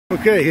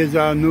Okay, here's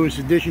our newest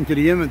addition to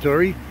the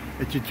inventory.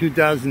 It's a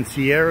 2000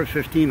 Sierra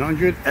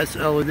 1500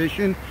 SL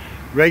edition,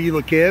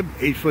 regular cab,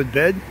 8-foot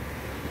bed.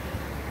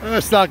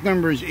 Stock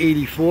number is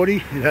 8040.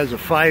 It has a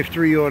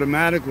 5.3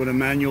 automatic with a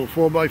manual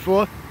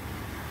 4x4.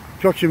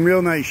 Truck's in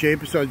real nice shape,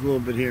 besides a little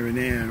bit here and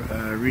there.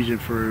 Reason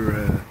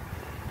for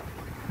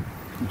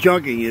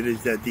junking it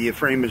is that the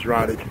frame is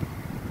rotted.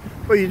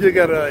 But you do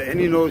got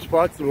any of those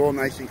spots, they're all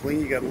nice and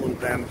clean. You got a little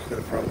damage to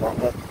the front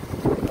bumper,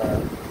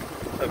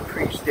 a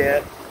crease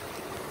there.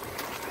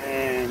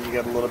 And you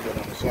got a little bit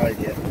on the side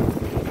here,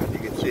 you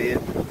can see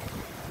it.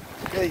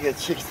 Okay, you got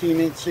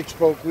 16-inch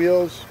 6-spoke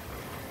wheels.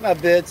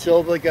 Not bad,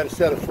 silver, got a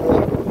set of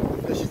 4.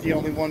 This is the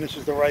only one, this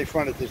is the right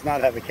front, it does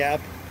not have a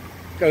cap.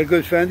 Got a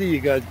good fender,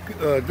 you got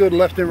good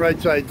left and right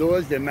side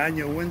doors. They're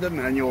manual window,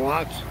 manual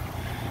locks.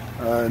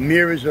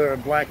 Mirrors are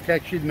black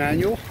textured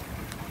manual.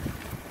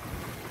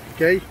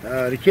 Okay,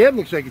 the cab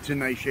looks like it's in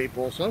nice shape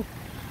also.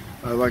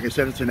 Like I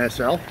said, it's an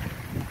SL.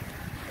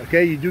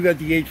 Okay, you do got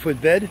the 8-foot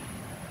bed.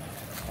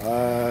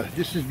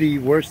 This is the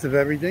worst of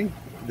everything,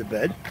 the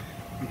bed.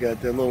 You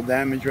got the little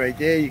damage right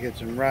there. You got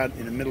some rot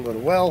in the middle of the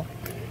well.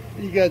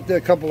 And you got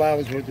a couple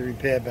hours worth of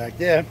repair back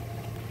there.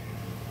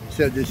 I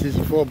said this is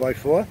a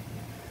 4x4.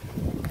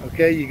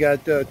 Okay, you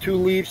got 2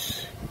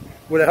 leaves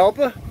with a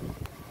helper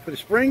for the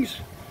springs.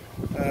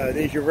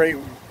 There's your right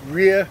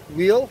rear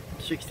wheel,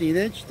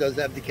 16-inch. Does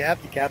have the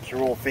cap. The caps are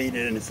all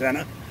faded in the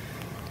center.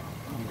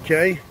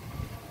 Okay,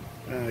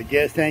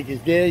 gas tank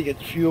is there. You got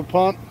the fuel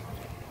pump.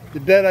 The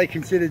bed, I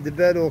considered the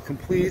bed all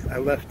complete. I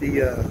left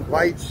the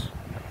lights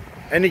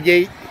and the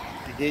gate.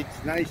 The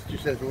gate's nice,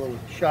 just has a little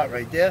shot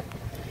right there.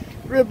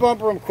 Rear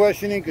bumper I'm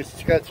questioning because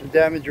it's got some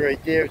damage right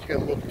there. It's got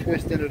a little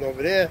twist in it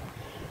over there.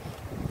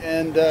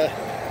 And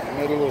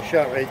another little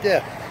shot right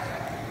there.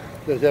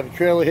 It does have a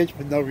trailer hitch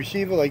but no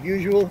receiver like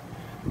usual.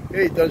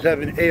 Okay, it does have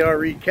an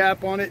ARE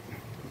cap on it.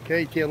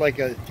 Okay,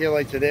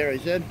 taillights are there, I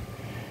said.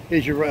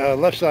 Here's your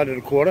left side of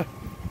the quarter.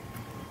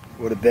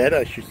 Or the bed,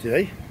 I should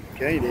say.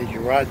 Okay, there's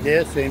your rod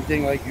there, same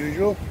thing like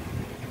usual.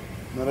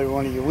 Another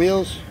one of your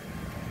wheels.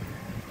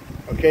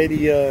 Okay,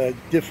 the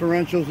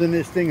differentials in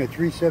this thing are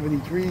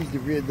 373s. The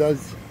rear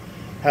does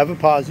have a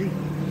posi.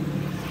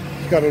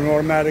 It's got an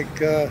automatic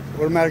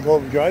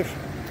overdrive.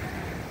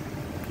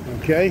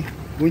 Okay,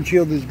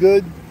 windshield is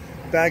good.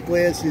 Back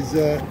glass is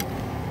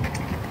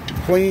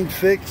clean,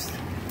 fixed.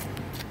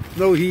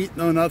 No heat,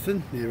 no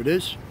nothing. There it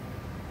is.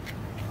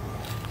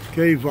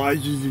 Okay,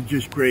 visors are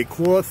just gray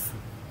cloth.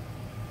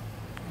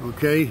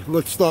 Okay,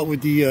 let's start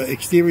with the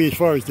exterior. As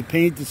far as the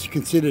paint, this is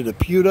considered a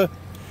pewter.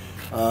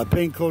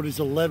 Paint code is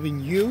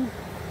 11U.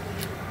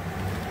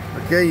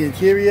 Okay,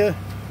 interior.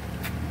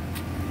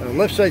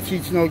 Left side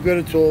seat's no good.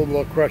 It's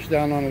all crushed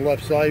down on the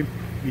left side.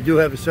 You do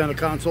have a center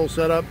console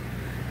set up.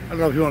 I don't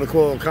know if you want to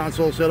call it a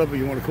console setup or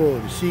you want to call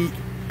it a seat.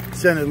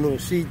 Center little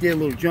seat there,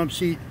 little jump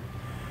seat.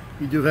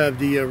 You do have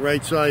the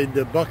right side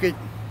bucket.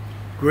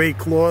 Gray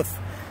cloth.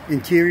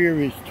 Interior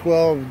is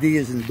 12D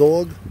as in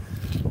dog.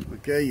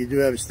 Okay, you do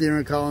have a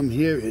steering column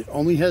here. It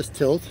only has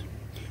tilt.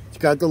 It's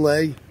got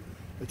delay.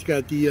 It's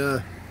got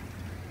the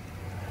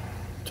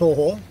tow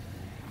haul.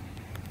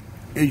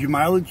 Here's your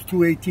mileage,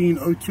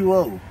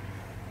 218,020.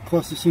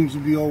 Cluster seems to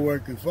be all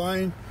working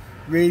fine.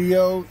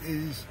 Radio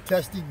is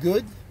tested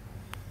good.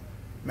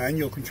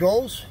 Manual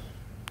controls.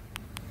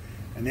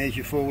 And there's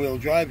your 4-wheel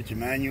drive. It's a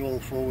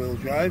manual 4-wheel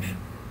drive.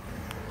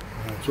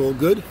 It's all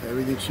good.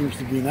 Everything seems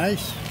to be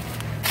nice.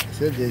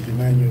 There's your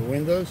manual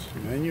windows,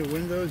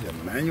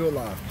 and manual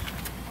locks.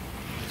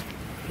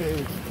 Okay,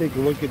 let's take a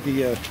look at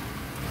the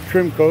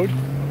trim code.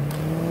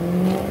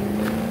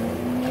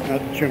 Not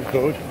the trim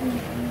code.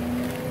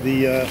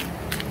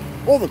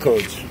 All the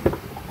codes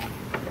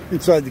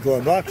inside the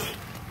glove box.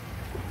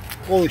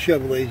 All the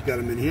Chevrolets got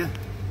them in here.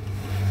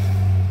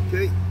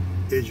 Okay,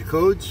 there's your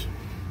codes.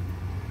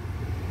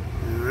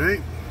 All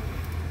right,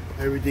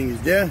 everything is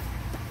there.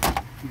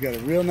 You got a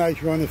real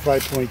nice runner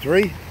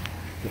 5.3.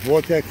 The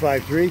Vortec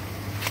 5.3,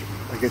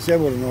 like I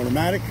said, with an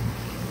automatic.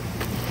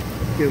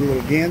 Get a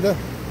little gander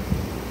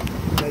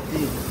at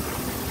the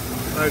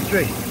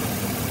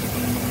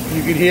 5.3.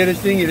 You can hear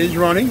this thing, it is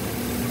running.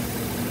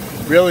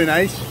 Really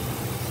nice.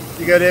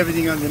 You got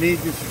everything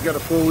underneath. This has got a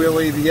 4-wheel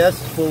ABS,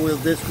 4-wheel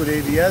disc with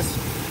ABS.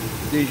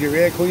 There's your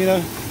air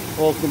cleaner,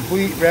 all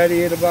complete.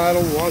 Radiator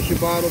bottle, washer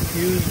bottle,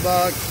 fuse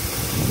box,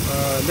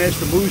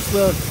 master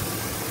booster,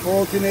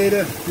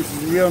 alternator. This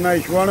is a real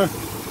nice runner.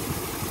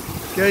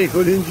 Okay,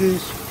 hood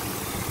hinges,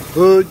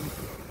 hood,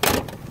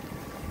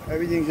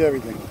 everything's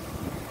everything.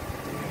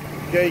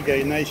 Okay, you got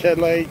your nice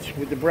headlights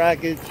with the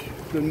brackets,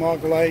 good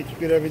marker lights,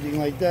 good everything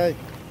like that.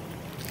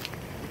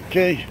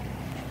 Okay.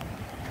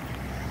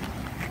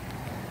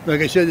 Like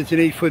I said, it's an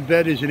 8-foot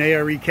bed, there's an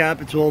ARE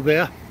cap, it's all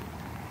there.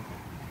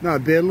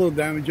 Not bad, a little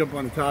damage up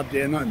on the top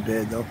there, not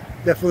bad though.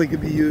 Definitely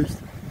could be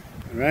used,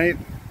 all right?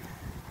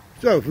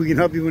 So if we can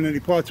help you with any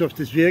parts off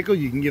this vehicle,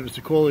 you can give us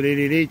a call at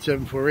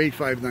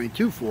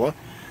 888-748-5924.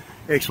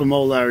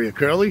 Exclamo Larry or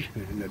Curly,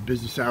 and the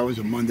business hours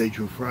are Monday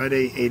through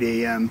Friday, 8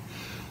 a.m.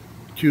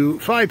 to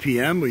 5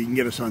 p.m. or you can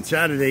get us on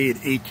Saturday at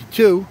 8 to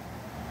 2.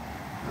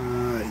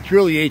 It's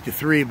really 8 to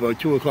 3, but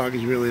 2 o'clock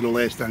is really the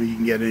last time you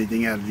can get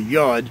anything out of the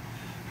yard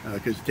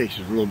because it takes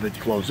us a little bit to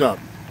close up,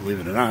 believe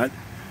it or not.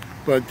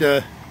 But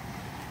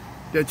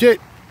that's it.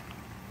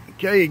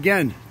 Okay,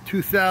 again,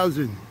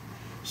 2000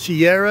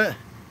 Sierra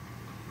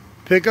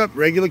pickup,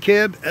 regular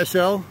cab,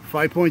 SL,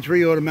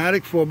 5.3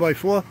 automatic,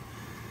 4x4.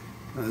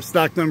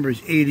 Stock number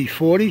is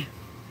 8040.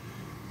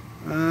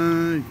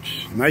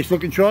 Nice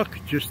looking truck.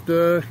 Just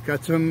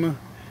got some,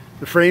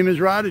 the frame is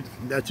rotted.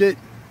 That's it.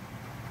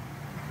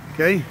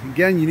 Okay,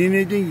 again, you need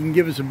anything, you can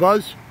give us a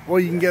buzz, or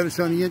you can get us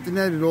on the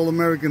internet at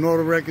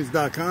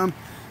allamericanautorecords.com.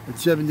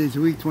 It's 7 days a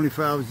week,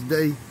 24 hours a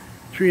day,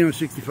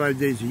 365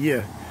 days a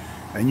year.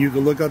 And you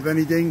can look up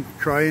anything,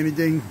 try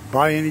anything,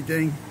 buy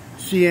anything,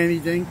 see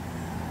anything,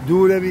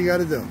 do whatever you got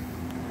to do.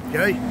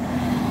 Okay?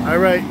 All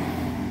right.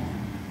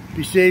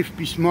 Be safe,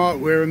 be smart,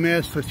 wear a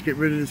mask. Let's get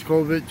rid of this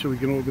COVID so we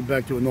can all get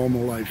back to a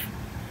normal life.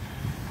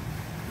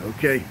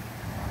 Okay.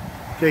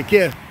 Take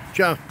care.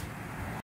 Ciao.